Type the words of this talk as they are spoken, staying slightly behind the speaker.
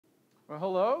Well,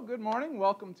 hello, good morning.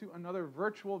 Welcome to another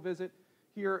virtual visit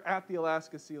here at the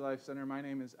Alaska SeaLife Center. My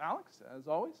name is Alex, as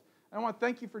always. And I want to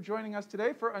thank you for joining us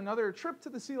today for another trip to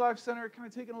the SeaLife Center, kind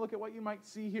of taking a look at what you might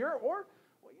see here or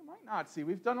what you might not see.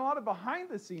 We've done a lot of behind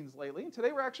the scenes lately, and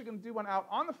today we're actually going to do one out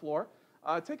on the floor,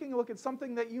 taking a look at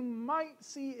something that you might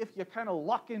see if you kind of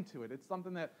luck into it. It's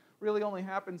something that really only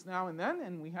happens now and then,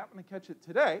 and we happen to catch it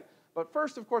today. But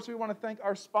first, of course, we want to thank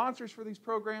our sponsors for these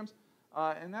programs.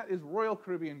 And that is Royal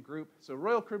Caribbean Group. So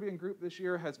Royal Caribbean Group this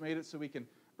year has made it so we can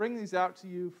bring these out to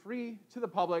you free to the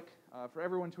public for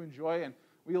everyone to enjoy, and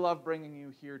we love bringing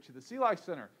you here to the SeaLife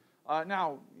Center.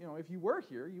 Now, if you were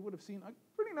here, you would have seen a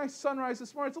pretty nice sunrise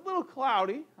this morning. It's a little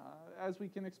cloudy, as we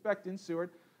can expect in Seward.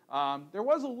 There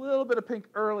was a little bit of pink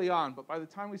early on, but by the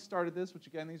time we started this, which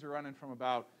again, these are running from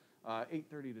about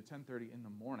 8:30 to 10:30 in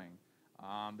the morning,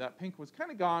 that pink was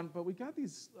kind of gone, but we got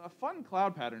these fun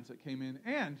cloud patterns that came in,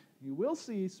 and you will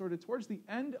see sort of towards the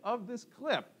end of this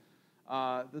clip,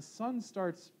 the sun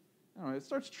starts, it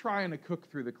starts trying to cook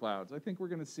through the clouds. I think we're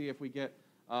going to see if we get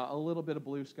a little bit of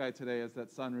blue sky today as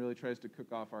that sun really tries to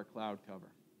cook off our cloud cover.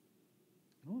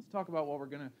 Now let's talk about what we're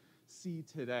going to see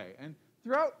today. And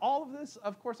throughout all of this,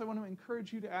 of course, I want to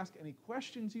encourage you to ask any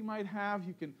questions you might have.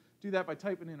 You can do that by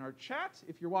typing in our chat.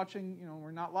 If you're watching,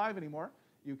 we're not live anymore.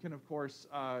 You can, of course,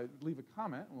 leave a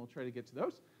comment, and we'll try to get to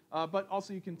those. But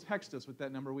also, you can text us with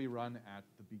that number we run at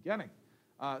the beginning.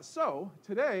 So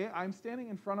today, I'm standing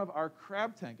in front of our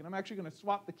crab tank, and I'm actually going to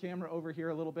swap the camera over here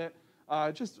a little bit,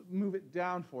 just move it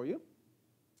down for you,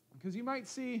 because you might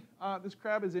see this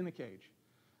crab is in a cage.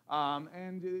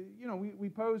 We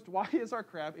posed, why is our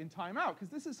crab in timeout?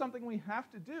 Because this is something we have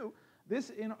to do.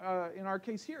 This, in our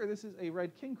case here, this is a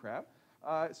red king crab.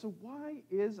 So why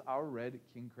is our red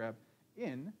king crab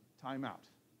in timeout?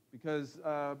 Because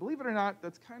believe it or not,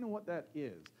 that's kind of what that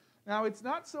is. Now, it's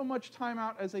not so much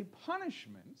timeout as a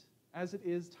punishment as it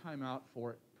is timeout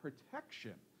for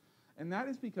protection. And that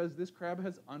is because this crab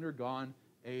has undergone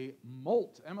a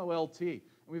molt, M-O-L-T. And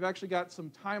we've actually got some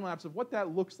time lapse of what that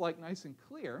looks like nice and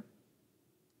clear.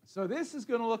 So this is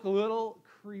going to look a little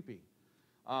creepy.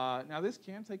 Now, this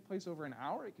can take place over an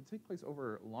hour. It can take place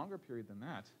over a longer period than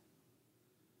that.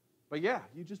 But yeah,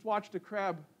 you just watched a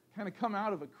crab kind of come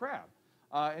out of a crab.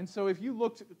 And so if you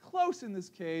looked close in this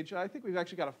cage, I think we've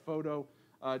actually got a photo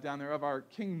down there of our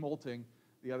king molting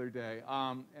the other day.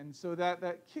 And so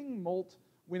that king molt,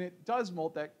 when it does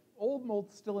molt, that old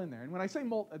molt's still in there. And when I say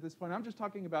molt at this point, I'm just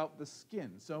talking about the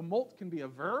skin. So molt can be a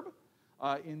verb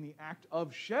in the act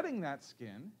of shedding that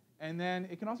skin, and then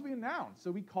it can also be a noun.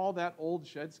 So we call that old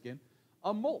shed skin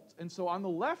a molt. And so on the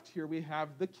left here, we have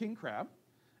the king crab,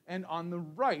 and on the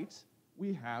right,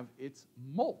 we have its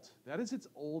molt. That is its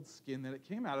old skin that it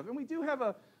came out of. And we do have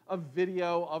a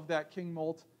video of that king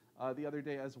molt the other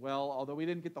day as well, although we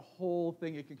didn't get the whole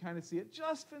thing. You can kind of see it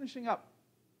just finishing up.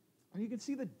 And you can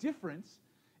see the difference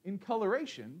in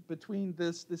coloration between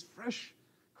this fresh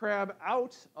crab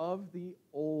out of the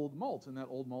old molt. And that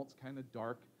old molt's kind of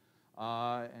dark,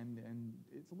 and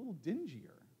it's a little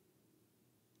dingier.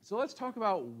 So let's talk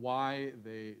about why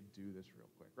they do this real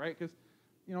quick, right? Because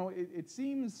it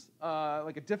seems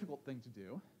like a difficult thing to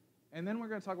do. And then we're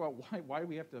going to talk about why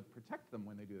we have to protect them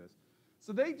when they do this.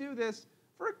 So they do this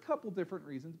for a couple different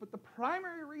reasons, but the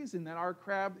primary reason that our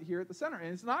crab here at the center,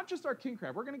 and it's not just our king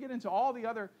crab, we're going to get into all the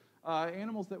other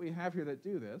animals that we have here that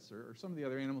do this, or some of the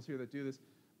other animals here that do this,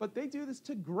 but they do this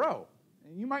to grow.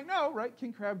 And you might know, right,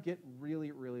 king crab get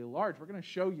really, really large. We're going to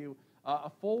show you a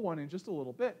full one in just a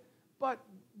little bit. But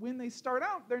when they start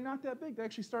out, they're not that big. They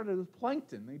actually started as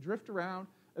plankton. They drift around.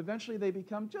 Eventually, they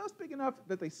become just big enough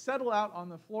that they settle out on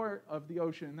the floor of the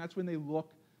ocean, and that's when they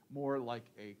look more like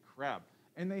a crab.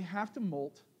 And they have to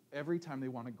molt every time they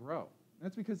want to grow. And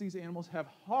that's because these animals have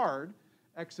hard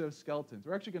exoskeletons.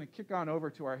 We're actually going to kick on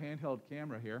over to our handheld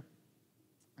camera here,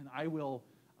 and I will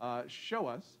show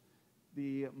us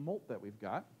the molt that we've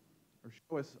got, or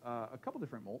show us a couple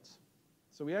different molts.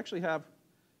 So we actually have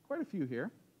quite a few here.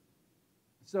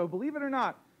 So believe it or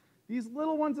not, these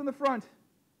little ones in the front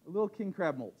are little king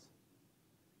crab molts.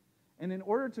 And in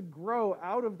order to grow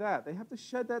out of that, they have to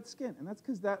shed that skin. And that's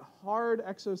because that hard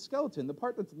exoskeleton, the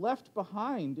part that's left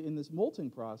behind in this molting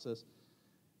process,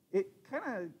 it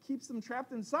kind of keeps them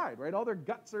trapped inside, right? All their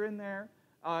guts are in there.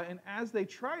 And as they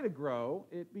try to grow,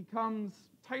 it becomes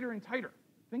tighter and tighter.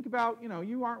 Think about,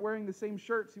 you aren't wearing the same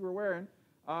shirts you were wearing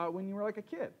when you were like a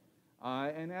kid.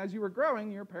 And as you were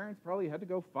growing, your parents probably had to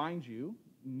go find you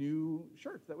new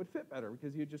shirts that would fit better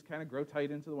because you'd just kind of grow tight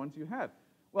into the ones you had.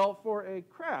 Well, for a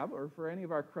crab, or for any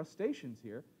of our crustaceans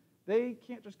here, they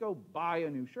can't just go buy a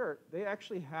new shirt. They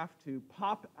actually have to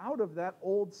pop out of that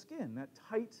old skin, that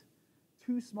tight,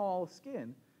 too small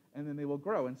skin, and then they will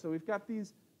grow. And so we've got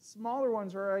these smaller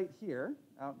ones right here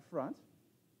out in front,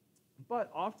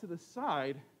 but off to the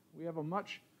side, we have a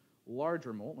much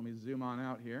larger molt. Let me zoom on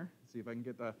out here, see if I can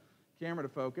get the camera to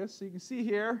focus. So you can see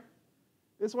here,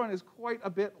 this one is quite a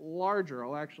bit larger.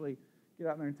 I'll actually get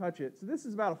out there and touch it. So this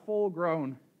is about a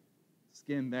full-grown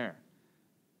skin there.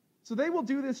 So they will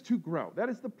do this to grow. That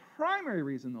is the primary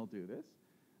reason they'll do this,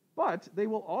 but they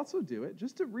will also do it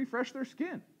just to refresh their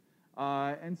skin.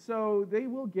 And so they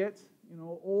will get,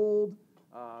 old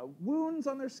wounds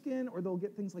on their skin, or they'll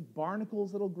get things like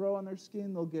barnacles that'll grow on their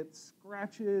skin. They'll get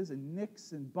scratches and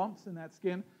nicks and bumps in that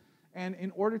skin. And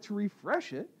in order to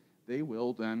refresh it, they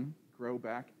will then grow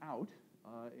back out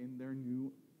in their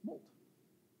new molt.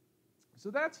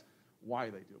 So that's why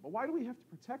they do it. But why do we have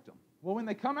to protect them? Well, when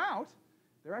they come out,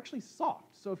 they're actually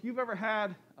soft. So if you've ever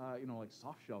had, like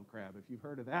soft-shelled crab, if you've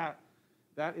heard of that,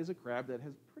 that is a crab that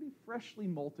has pretty freshly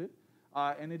molted,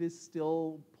 and it is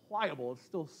still pliable. It's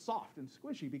still soft and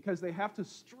squishy because they have to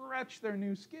stretch their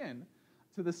new skin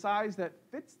to the size that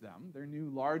fits them, their new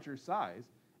larger size,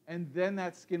 and then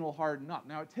that skin will harden up.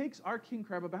 Now, it takes our king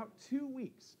crab about 2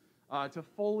 weeks to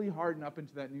fully harden up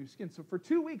into that new skin. So for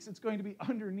 2 weeks, it's going to be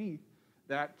underneath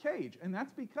that cage, and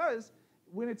that's because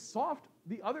when it's soft,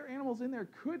 the other animals in there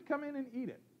could come in and eat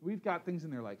it. We've got things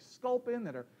in there like sculpin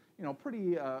that are,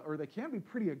 pretty, or they can be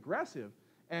pretty aggressive.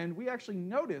 And we actually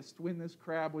noticed when this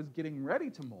crab was getting ready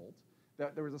to molt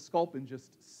that there was a sculpin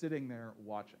just sitting there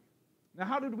watching. Now,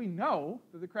 how did we know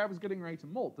that the crab was getting ready to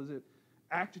molt? Does it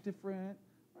act different?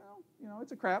 Well,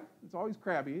 it's a crab. It's always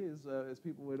crabby, as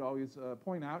people would always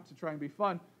point out to try and be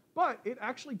fun. But it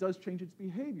actually does change its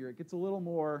behavior. It gets a little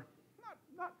more,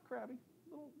 not crabby,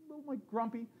 a little like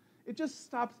grumpy. It just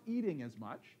stops eating as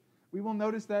much. We will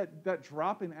notice that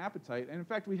drop in appetite. And in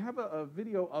fact, we have a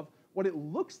video of what it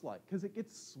looks like because it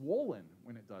gets swollen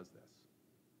when it does this.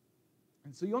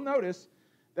 And so you'll notice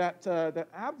that that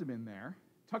abdomen there,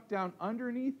 tucked down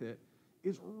underneath it,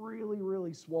 is really,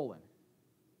 really swollen.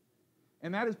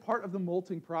 And that is part of the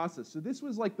molting process. So this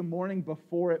was like the morning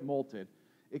before it molted.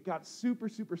 It got super,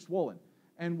 super swollen.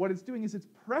 And what it's doing is it's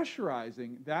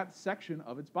pressurizing that section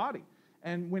of its body.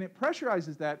 And when it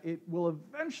pressurizes that, it will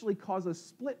eventually cause a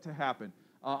split to happen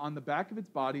on the back of its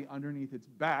body, underneath its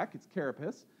back, its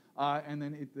carapace, and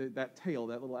then that tail,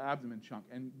 that little abdomen chunk.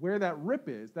 And where that rip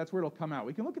is, that's where it'll come out.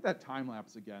 We can look at that time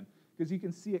lapse again, because you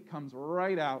can see it comes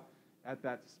right out at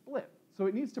that split. So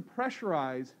it needs to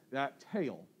pressurize that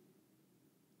tail.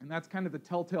 And that's kind of the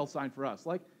telltale sign for us.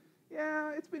 Like,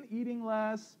 yeah, it's been eating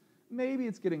less. Maybe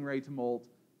it's getting ready to molt.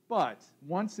 But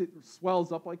once it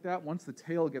swells up like that, once the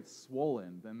tail gets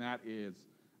swollen, then that is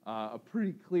a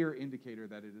pretty clear indicator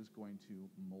that it is going to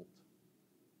molt.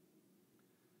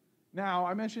 Now,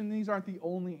 I mentioned these aren't the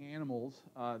only animals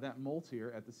that molt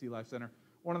here at the SeaLife Center.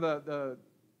 One of the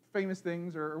famous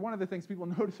things, or one of the things people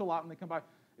notice a lot when they come by,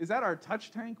 is at our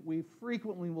touch tank, we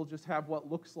frequently will just have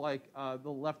what looks like the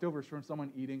leftovers from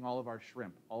someone eating all of our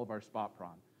shrimp, all of our spot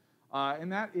prawn.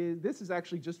 And this is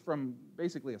actually just from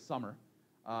basically a summer.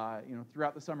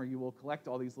 Throughout the summer, you will collect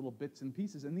all these little bits and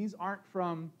pieces. And these aren't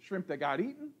from shrimp that got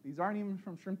eaten. These aren't even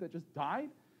from shrimp that just died.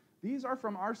 These are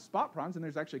from our spot prawns, and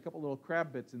there's actually a couple little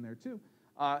crab bits in there too,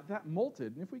 that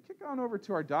molted. And if we kick on over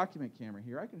to our document camera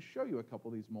here, I can show you a couple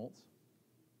of these molts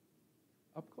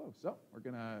up close. So we're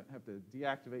going to have to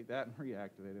deactivate that and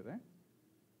reactivate it there.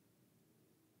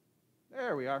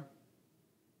 There we are.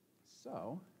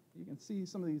 So you can see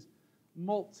some of these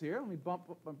molts here. Let me bump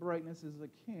up my brightness as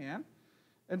I can.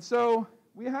 And so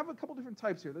we have a couple different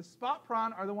types here. The spot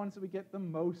prawn are the ones that we get the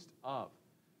most of.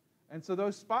 And so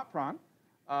those spot prawn,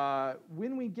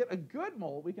 when we get a good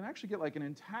molt, we can actually get like an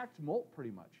intact molt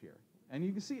pretty much here. And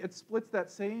you can see it splits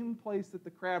that same place that the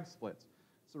crab splits.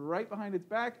 So right behind its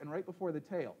back and right before the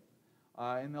tail.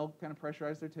 And they'll kind of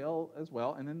pressurize their tail as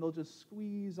well, and then they'll just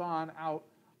squeeze on out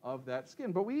of that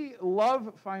skin. But we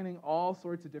love finding all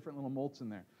sorts of different little molts in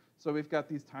there. So we've got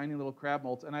these tiny little crab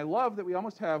molts, and I love that we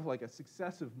almost have like a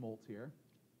successive molt here.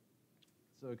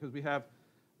 So because we have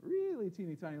really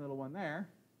teeny tiny little one there,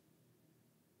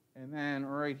 and then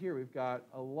right here we've got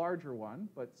a larger one,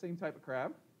 but same type of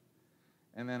crab.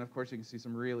 And then, of course, you can see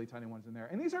some really tiny ones in there.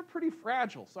 And these are pretty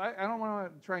fragile, so I don't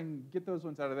want to try and get those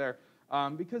ones out of there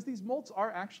because these molts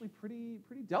are actually pretty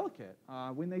delicate.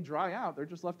 When they dry out, they're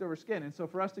just leftover skin. And so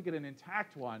for us to get an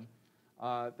intact one,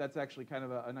 that's actually kind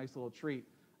of a nice little treat.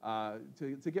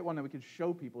 To get one that we can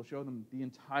show people, show them the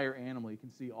entire animal. You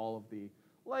can see all of the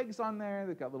legs on there.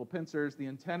 They've got little pincers. The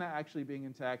antenna actually being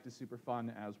intact is super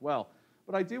fun as well.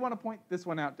 But I do want to point this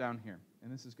one out down here.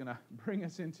 And this is going to bring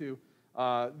us into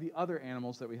the other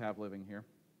animals that we have living here.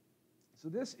 So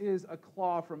this is a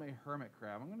claw from a hermit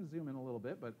crab. I'm going to zoom in a little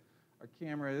bit, but our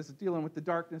camera isn't dealing with the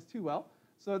darkness too well.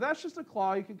 So that's just a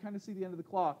claw. You can kind of see the end of the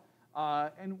claw.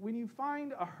 And when you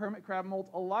find a hermit crab molt,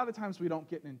 a lot of times we don't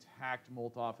get an intact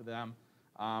molt off of them,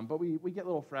 but we get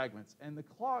little fragments. And the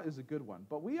claw is a good one.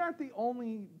 But we aren't the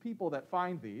only people that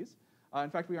find these. In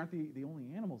fact, we aren't the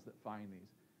only animals that find these.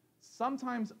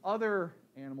 Sometimes other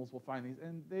animals will find these,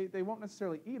 and they won't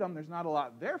necessarily eat them. There's not a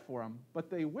lot there for them, but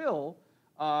they will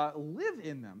live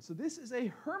in them. So this is a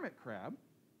hermit crab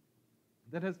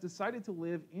that has decided to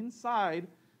live inside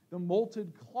the molted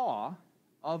claw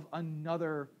of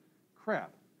another crab.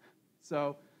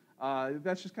 So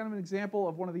that's just kind of an example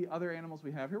of one of the other animals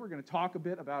we have here. We're going to talk a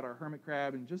bit about our hermit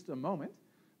crab in just a moment.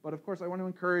 But of course, I want to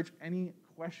encourage any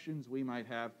questions we might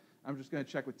have. I'm just going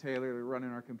to check with Taylor. They're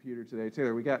running our computer today.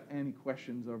 Taylor, we got any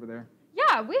questions over there?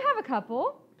 Yeah, we have a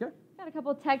couple. Okay. Got a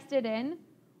couple texted in.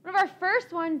 One of our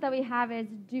first ones that we have is,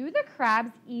 do the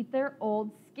crabs eat their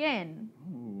old skin?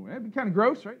 Ooh, that'd be kind of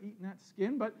gross, right, eating that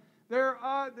skin, but there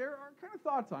are kind of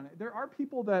thoughts on it. There are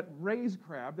people that raise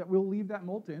crab that will leave that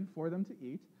molt in for them to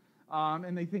eat,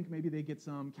 and they think maybe they get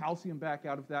some calcium back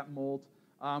out of that molt.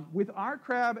 With our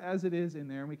crab as it is in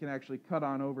there, and we can actually cut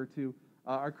on over to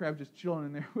our crab just chilling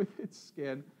in there with its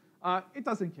skin, it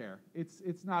doesn't care.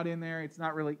 It's not in there. It's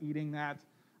not really eating that.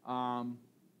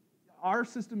 Our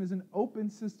system is an open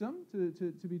system,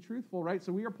 to be truthful, right?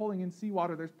 So we are pulling in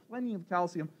seawater. There's plenty of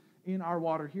calcium in our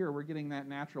water here. We're getting that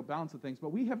natural balance of things. But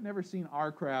we have never seen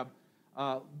our crab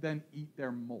then eat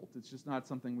their molt. It's just not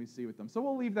something we see with them. So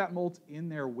we'll leave that molt in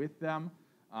there with them,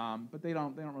 but they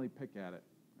don't really pick at it.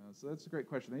 So that's a great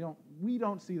question. We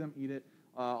don't see them eat it,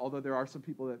 although there are some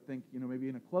people that think, maybe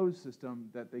in a closed system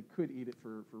that they could eat it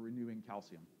for renewing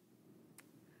calcium.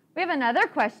 We have another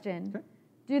question. Okay.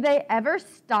 Do they ever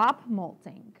stop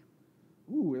molting?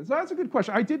 Ooh, so that's a good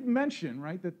question. I did mention,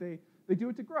 right, that they do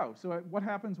it to grow. So what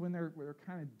happens when they're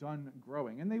kind of done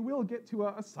growing? And they will get to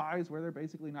a size where they're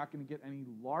basically not going to get any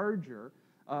larger,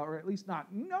 or at least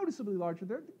not noticeably larger.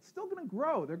 They're still going to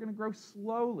grow. They're going to grow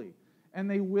slowly. And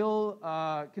they will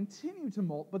continue to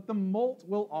molt, but the molt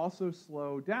will also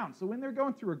slow down. So when they're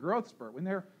going through a growth spurt, when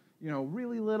they're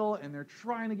really little and they're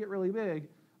trying to get really big,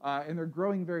 and they're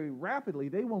growing very rapidly,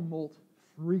 they will molt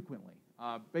frequently.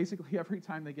 Basically, every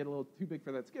time they get a little too big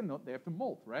for that skin, they have to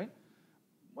molt, right?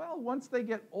 Well, once they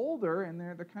get older and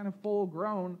they're kind of full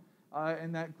grown,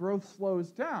 and that growth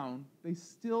slows down, they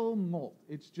still molt.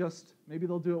 It's just maybe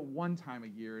they'll do it one time a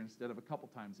year instead of a couple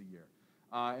times a year.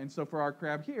 And so for our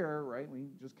crab here, right, we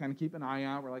just kind of keep an eye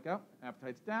out. We're like, oh,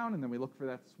 appetite's down, and then we look for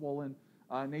that swollen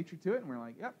nature to it, and we're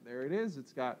like, yep, there it is.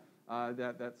 It's got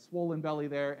that swollen belly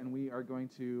there, and we are going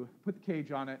to put the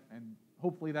cage on it, and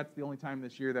hopefully that's the only time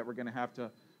this year that we're going to have to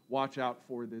watch out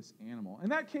for this animal.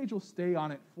 And that cage will stay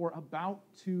on it for about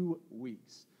 2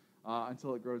 weeks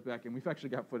until it grows back in. We've actually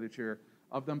got footage here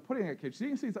of them putting that cage. So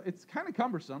you can see it's kind of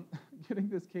cumbersome getting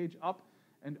this cage up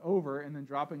and over and then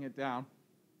dropping it down.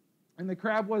 And the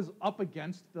crab was up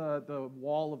against the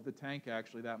wall of the tank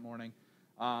actually that morning.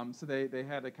 So they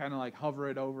had to kind of like hover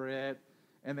it over it.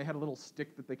 And they had a little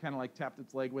stick that they kind of like tapped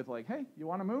its leg with, like, hey, you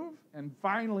want to move? And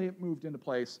finally it moved into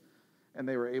place, and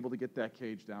they were able to get that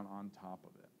cage down on top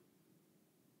of it.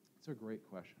 It's a great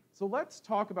question. So let's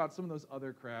talk about some of those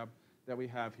other crab that we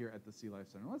have here at the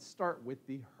SeaLife Center. Let's start with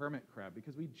the hermit crab,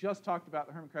 because we just talked about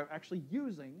the hermit crab actually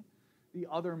using the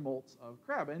other molts of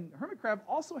crab. And hermit crab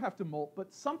also have to molt,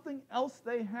 but something else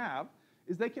they have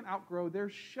is they can outgrow their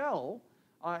shell.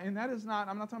 And that is not,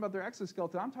 I'm not talking about their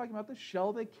exoskeleton, I'm talking about the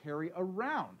shell they carry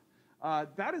around.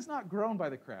 That is not grown by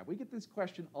the crab. We get this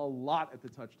question a lot at the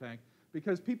touch tank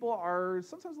because people are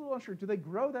sometimes a little unsure, do they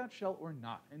grow that shell or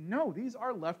not? And no, these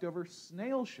are leftover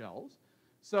snail shells.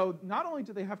 So not only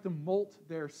do they have to molt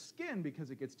their skin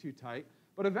because it gets too tight,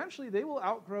 but eventually they will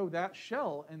outgrow that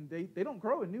shell and they don't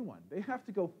grow a new one. They have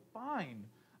to go find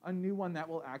a new one that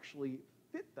will actually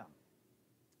fit them.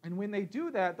 And when they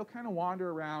do that, they'll kind of wander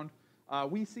around.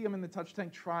 We see them in the touch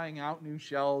tank trying out new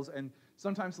shells, and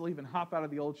sometimes they'll even hop out of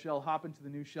the old shell, hop into the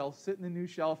new shell, sit in the new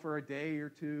shell for a day or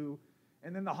two,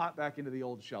 and then they'll hop back into the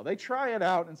old shell. They try it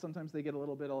out, and sometimes they get a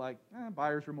little bit of like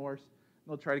buyer's remorse.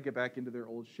 They'll try to get back into their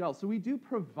old shell. So we do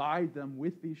provide them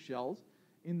with these shells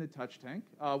in the touch tank.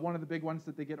 One of the big ones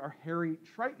that they get are hairy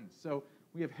tritons. So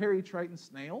we have hairy triton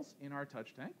snails in our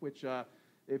touch tank, which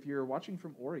if you're watching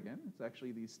from Oregon, it's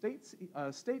actually the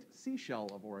state seashell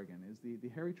of Oregon is the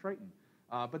hairy triton.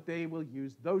 But they will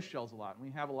use those shells a lot, and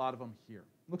we have a lot of them here.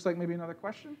 Looks like maybe another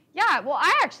question? Yeah, well,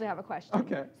 I actually have a question.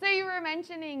 Okay. So you were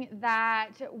mentioning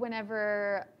that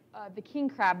whenever the king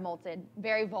crab molted,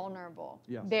 very vulnerable.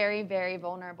 Yes. Very, very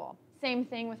vulnerable. Same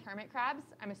thing with hermit crabs?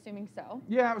 I'm assuming so.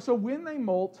 Yeah, so when they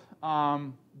molt,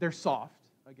 they're soft,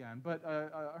 again, but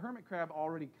a hermit crab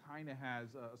already kind of has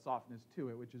a softness to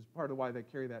it, which is part of why they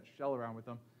carry that shell around with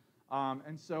them.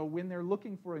 And so when they're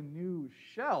looking for a new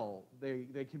shell,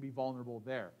 they can be vulnerable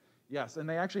there. Yes, and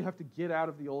they actually have to get out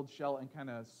of the old shell and kind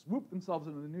of swoop themselves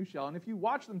into the new shell. And if you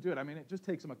watch them do it, I mean, it just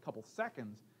takes them a couple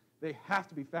seconds. They have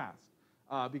to be fast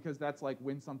because that's like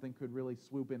when something could really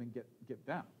swoop in and get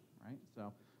them, right?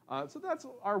 So that's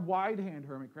our wide-hand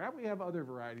hermit crab. We have other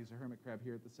varieties of hermit crab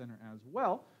here at the center as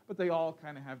well, but they all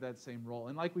kind of have that same role.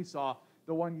 And like we saw,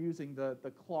 the one using the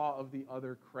claw of the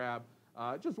other crab,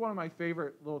 just one of my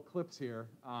favorite little clips here,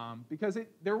 because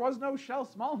there was no shell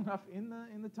small enough in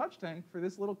the touch tank for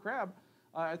this little crab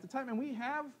at the time. And we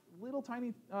have little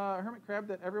tiny hermit crab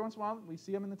that every once in a while we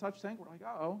see them in the touch tank. We're like,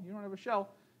 uh-oh, you don't have a shell.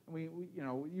 And we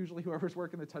usually whoever's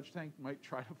working the touch tank might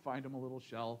try to find them a little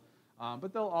shell.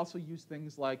 But they'll also use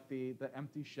things like the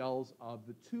empty shells of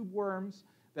the tube worms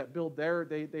that build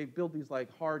they build these like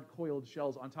hard coiled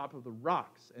shells on top of the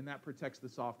rocks, and that protects the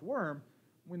soft worm.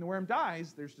 When the worm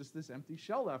dies, there's just this empty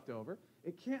shell left over.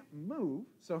 It can't move,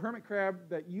 so hermit crab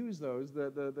that use those,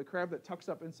 the crab that tucks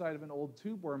up inside of an old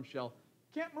tube worm shell,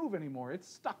 can't move anymore. It's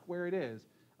stuck where it is,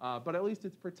 but at least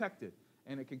it's protected,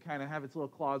 and it can kind of have its little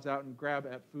claws out and grab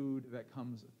at food that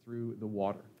comes through the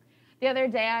water. The other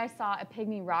day I saw a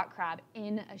pygmy rock crab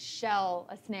in a shell,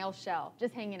 a snail shell,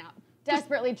 just hanging out,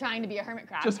 desperately trying to be a hermit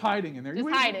crab. Just hiding in there. Just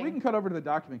hiding. We can cut over to the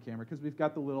document camera because we've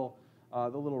got the little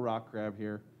rock crab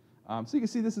here. So you can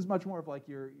see this is much more of like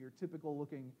your typical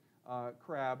looking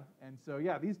crab. And so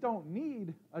yeah, these don't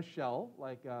need a shell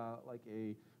like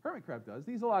a hermit crab does.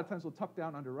 These a lot of times will tuck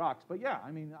down under rocks. But yeah,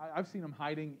 I mean, I've seen them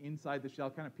hiding inside the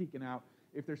shell, kind of peeking out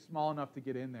if they're small enough to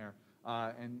get in there.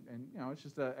 And it's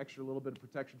just an extra little bit of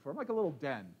protection for them, like a little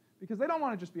den, because they don't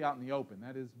want to just be out in the open.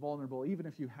 That is vulnerable, even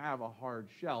if you have a hard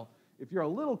shell. If you're a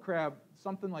little crab,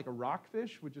 something like a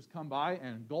rockfish would just come by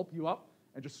and gulp you up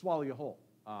and just swallow you whole.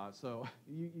 So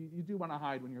you do want to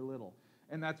hide when you're little.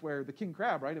 And that's where the king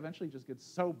crab, right, eventually just gets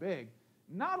so big,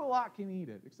 not a lot can eat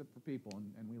it except for people,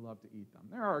 and we love to eat them.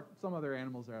 There are some other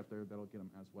animals out there that'll get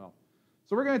them as well.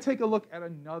 So we're going to take a look at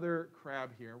another crab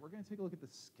here. We're going to take a look at the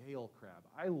scale crab.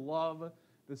 I love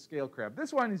the scale crab.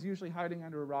 This one is usually hiding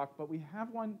under a rock, but we have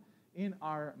one in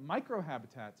our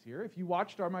microhabitats here. If you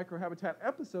watched our microhabitat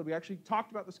episode, we actually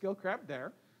talked about the scale crab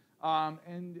there.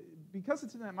 And because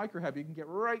it's in that microhab, you can get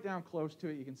right down close to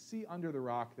it. You can see under the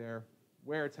rock there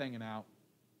where it's hanging out.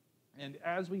 And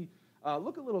as we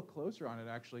look a little closer on it,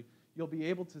 actually, you'll be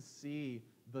able to see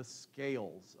the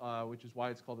scales, which is why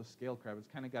it's called a scale crab. It's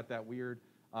kind of got that weird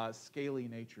scaly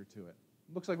nature to it.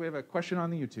 Looks like we have a question on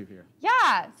the YouTube here.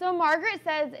 Yeah, so Margaret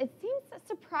says, it seems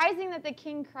surprising that the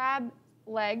king crab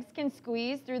legs can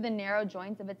squeeze through the narrow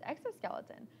joints of its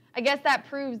exoskeleton. I guess that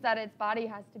proves that its body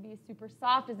has to be super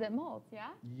soft as it molts, yeah?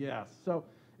 Yes. So,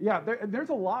 yeah, there's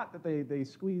a lot that they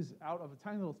squeeze out of a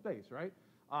tiny little space, right?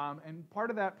 And part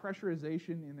of that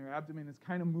pressurization in their abdomen is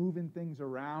kind of moving things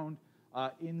around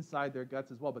inside their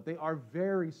guts as well. But they are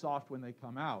very soft when they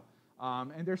come out.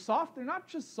 And they're soft. They're not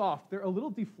just soft. They're a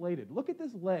little deflated. Look at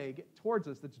this leg towards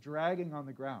us that's dragging on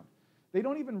the ground. They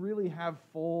don't even really have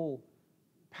full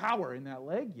power in that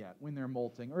leg yet when they're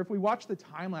molting. Or if we watch the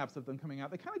time lapse of them coming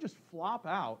out, they kind of just flop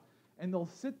out, and they'll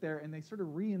sit there and they sort of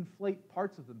reinflate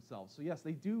parts of themselves. So yes,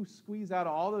 they do squeeze out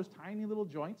all those tiny little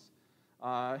joints,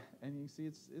 and you see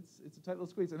it's a tight little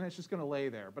squeeze, and then it's just going to lay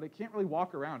there. But it can't really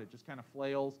walk around. It just kind of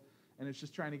flails, and it's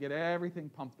just trying to get everything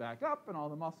pumped back up and all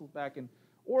the muscles back in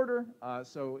order.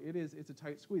 So it's a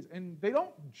tight squeeze. And they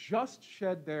don't just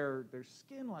shed their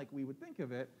skin like we would think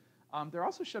of it. They're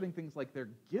also shedding things like their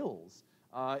gills.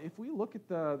 If we look at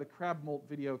the crab molt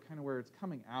video, kind of where it's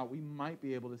coming out, we might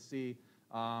be able to see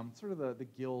sort of the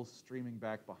gills streaming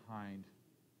back behind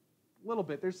a little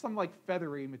bit. There's some like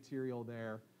feathery material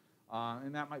there,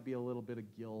 and that might be a little bit of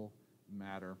gill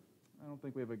matter. I don't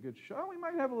think we have a good shot. We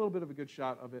might have a little bit of a good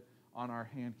shot of it on our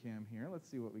hand cam here. Let's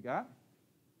see what we got.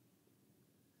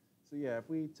 So yeah, if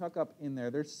we tuck up in there,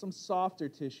 there's some softer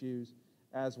tissues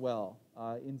as well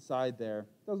inside there.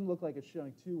 Doesn't look like it's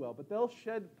showing too well, but they'll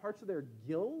shed parts of their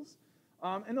gills,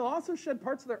 and they'll also shed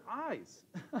parts of their eyes.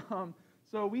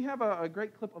 So we have a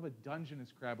great clip of a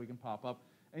Dungeness crab we can pop up,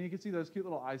 and you can see those cute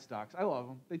little eye stalks. I love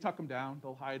them. They tuck them down,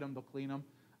 they'll hide them, they'll clean them,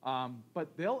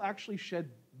 but they'll actually shed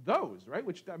those, right?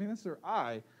 Which, I mean, that's their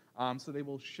eye. So they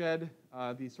will shed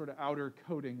the sort of outer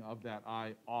coating of that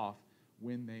eye off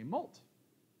when they molt.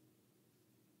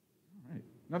 All right,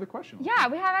 another question. Yeah,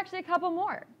 we have actually a couple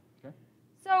more. Okay.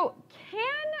 So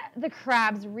can the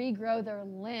crabs regrow their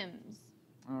limbs?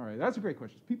 All right, that's a great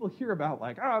question. People hear about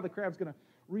like, the crab's going to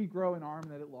regrow an arm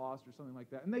that it lost or something like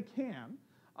that. And they can,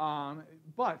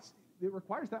 but it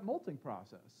requires that molting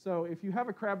process. So if you have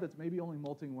a crab that's maybe only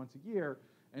molting once a year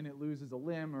and it loses a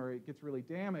limb or it gets really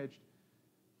damaged,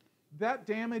 that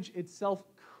damage itself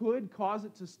could cause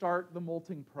it to start the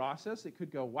molting process. It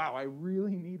could go, wow, I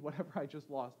really need whatever I just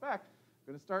lost back.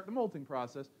 I'm going to start the molting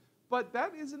process. But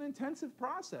that is an intensive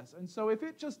process. And so if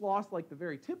it just lost like the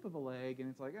very tip of a leg and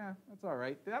it's like, that's all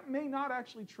right, that may not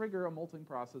actually trigger a molting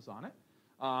process on it.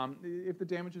 If the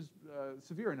damage is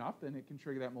severe enough, then it can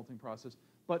trigger that molting process.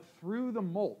 But through the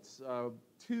molts,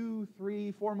 2,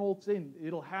 3, 4 molts in,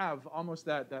 it'll have almost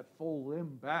that full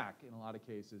limb back in a lot of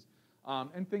cases.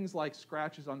 And things like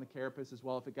scratches on the carapace as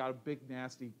well. If it got a big,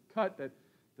 nasty cut that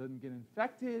doesn't get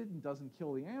infected and doesn't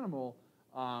kill the animal,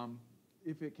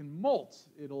 if it can molt,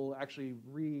 it'll actually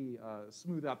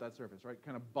smooth out that surface, right?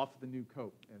 Kind of buff the new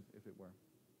coat, if it were.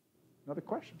 Another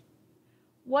question?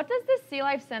 What does the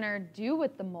SeaLife Center do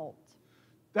with the molt?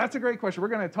 That's a great question. We're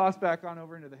going to toss back on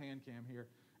over into the hand cam here,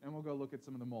 and we'll go look at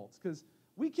some of the molts, because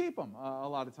we keep them a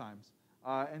lot of times.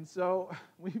 And so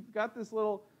we've got this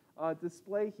little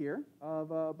display here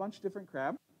of a bunch of different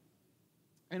crab,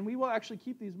 and we will actually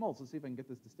keep these molts. Let's see if I can get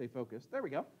this to stay focused. There we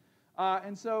go.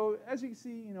 And so as you can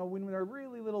see, when they're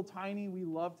really little tiny, we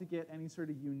love to get any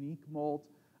sort of unique molt.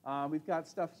 We've got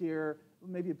stuff here,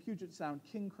 maybe a Puget Sound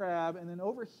king crab, and then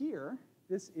over here,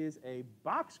 this is a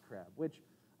box crab, which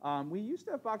we used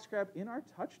to have box crab in our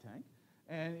touch tank,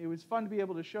 and it was fun to be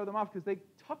able to show them off because they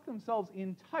tuck themselves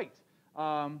in tight.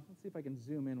 Let's see if I can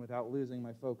zoom in without losing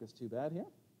my focus too bad here.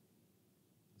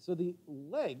 So the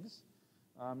legs,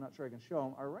 I'm not sure I can show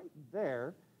them, are right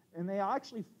there, and they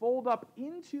actually fold up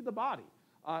into the body,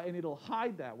 and it'll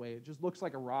hide that way. It just looks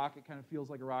like a rock. It kind of feels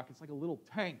like a rock. It's like a little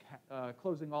tank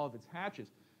closing all of its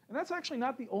hatches. And that's actually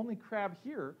not the only crab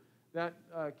here that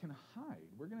can hide.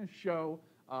 We're going to show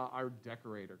our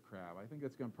decorator crab. I think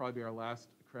that's going to probably be our last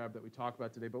crab that we talk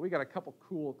about today, but we got a couple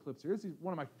cool clips here. This is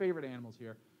one of my favorite animals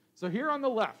here. So here on the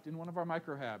left, in one of our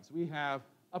microhabs, we have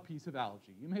a piece of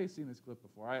algae. You may have seen this clip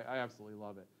before. I absolutely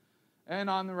love it. And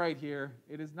on the right here,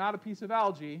 it is not a piece of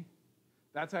algae.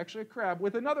 That's actually a crab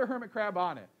with another hermit crab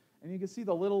on it. And you can see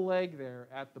the little leg there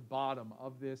at the bottom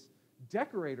of this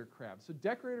decorator crab. So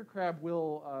decorator crab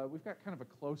will, we've got kind of a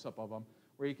close-up of them,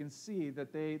 where you can see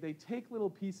that they take little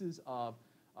pieces of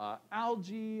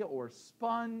algae or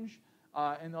sponge,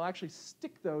 and they'll actually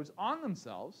stick those on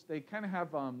themselves. They kind of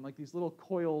have like these little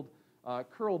coiled,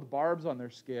 curled barbs on their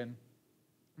skin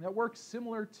that work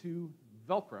similar to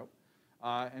Velcro.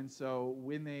 And so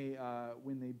when they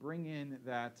bring in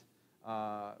that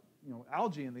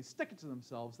algae and they stick it to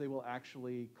themselves, they will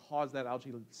actually cause that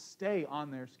algae to stay on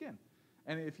their skin.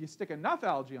 And if you stick enough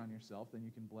algae on yourself, then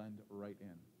you can blend right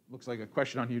in. Looks like a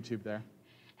question on YouTube there.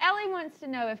 Ellie wants to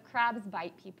know if crabs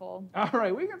bite people. All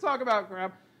right, we can talk about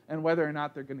crab and whether or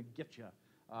not they're going to get you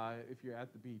if you're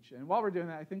at the beach. And while we're doing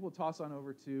that, I think we'll toss on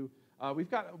over to, we've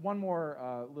got one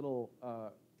more little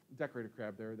decorator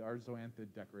crab there, our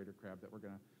zoanthid decorator crab that we're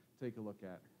going to take a look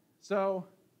at. So,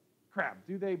 crab,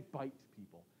 do they bite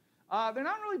people? They're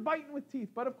not really biting with teeth,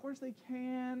 but of course they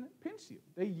can pinch you.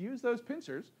 They use those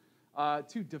pincers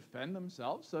to defend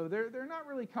themselves, so they're not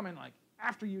really coming like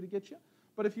after you to get you.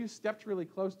 But if you stepped really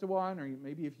close to one, or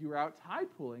maybe if you were out tide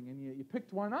pooling and you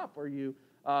picked one up, or you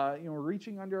were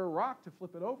reaching under a rock to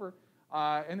flip it over,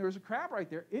 and there was a crab right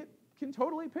there, it can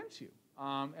totally pinch you.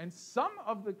 And some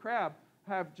of the crab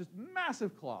have just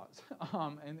massive claws,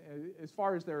 and as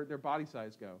far as their body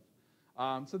size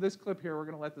goes. So this clip here, we're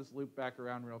going to let this loop back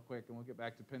around real quick, and we'll get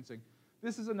back to pinching.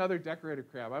 This is another decorator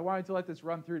crab. I wanted to let this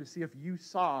run through to see if you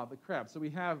saw the crab. So we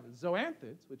have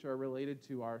zoanthids, which are related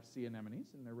to our sea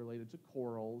anemones, and they're related to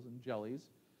corals and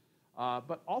jellies.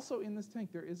 But also in this tank,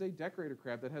 there is a decorator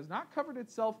crab that has not covered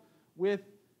itself with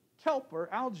kelp or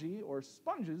algae or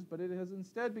sponges, but it has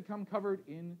instead become covered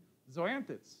in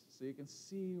zoanthids. So you can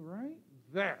see right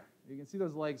there. You can see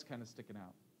those legs kind of sticking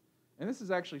out. And this is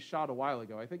actually shot a while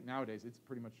ago. I think nowadays it's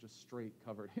pretty much just straight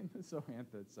covered in the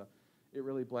zoanthids, so it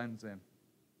really blends in.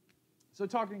 So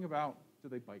talking about, do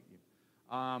they bite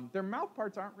you? Their mouth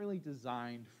parts aren't really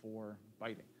designed for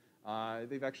biting.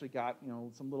 They've actually got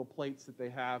some little plates that they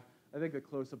have. I think the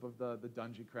close-up of the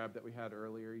dungy crab that we had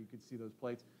earlier, you could see those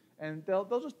plates. And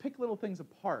they'll just pick little things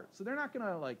apart. So they're not going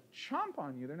to like chomp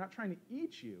on you. They're not trying to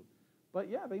eat you. But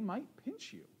yeah, they might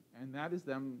pinch you. And that is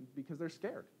them because they're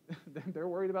scared. They're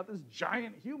worried about this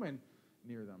giant human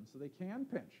near them. So they can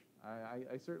pinch.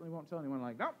 I certainly won't tell anyone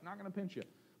like, nope, not going to pinch you.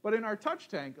 But in our touch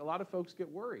tank, a lot of folks get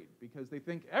worried because they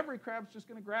think every crab's just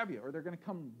going to grab you or they're going to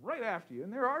come right after you.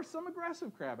 And there are some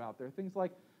aggressive crab out there, things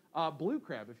like blue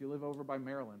crab, if you live over by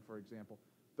Maryland, for example.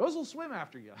 those will swim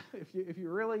after you. if you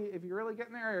really get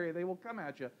in their area, they will come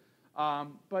at you.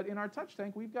 But in our touch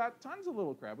tank, we've got tons of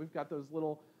little crab. We've got those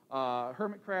little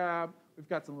hermit crab. We've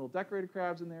got some little decorated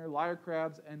crabs in there, lyre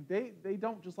crabs, and they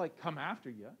don't just like come after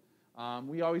you.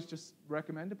 We always just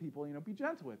recommend to people, be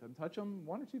gentle with them. Touch them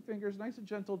 1 or 2 fingers, nice and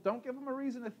gentle. Don't give them a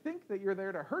reason to think that you're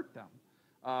there to hurt them,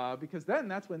 because then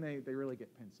that's when they really get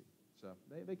pincy. So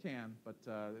they can, but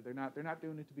they're not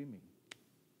doing it to be mean.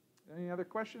 Any other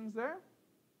questions there?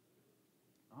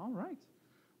 All right.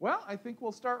 Well, I think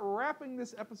we'll start wrapping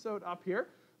this episode up here.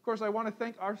 Of course, I want to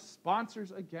thank our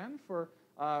sponsors again for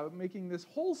making this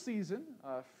whole season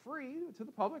free to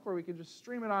the public, where we can just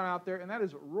stream it on out there, and that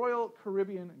is Royal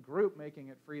Caribbean Group making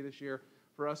it free this year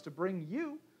for us to bring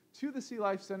you to the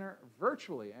SeaLife Center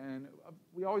virtually. And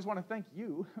we always want to thank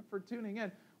you for tuning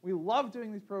in. We love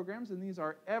doing these programs, and these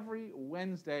are every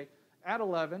Wednesday at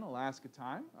 11 Alaska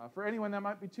time. For anyone that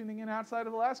might be tuning in outside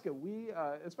of Alaska, we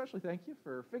especially thank you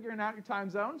for figuring out your time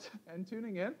zones and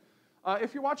tuning in.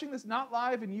 If you're watching this not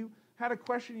live and you had a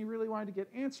question you really wanted to get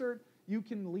answered, you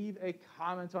can leave a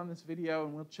comment on this video,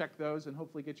 and we'll check those and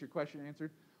hopefully get your question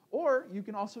answered. Or you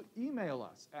can also email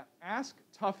us at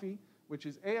asktuffy, which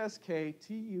is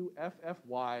ASKTUFFY,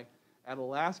 at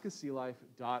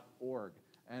alaskasealife.org.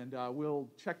 And we'll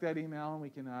check that email, and we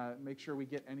can make sure we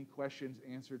get any questions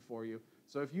answered for you.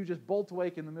 So if you just bolt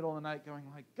awake in the middle of the night going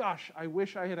like, gosh, I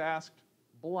wish I had asked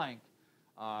blank,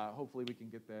 hopefully we can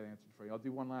get that answered for you. I'll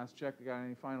do one last check. You got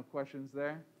any final questions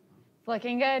there? It's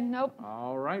looking good. Nope.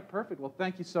 All right, perfect. Well,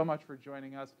 thank you so much for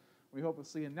joining us. We hope we'll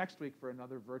see you next week for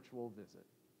another virtual visit.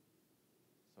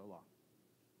 So long.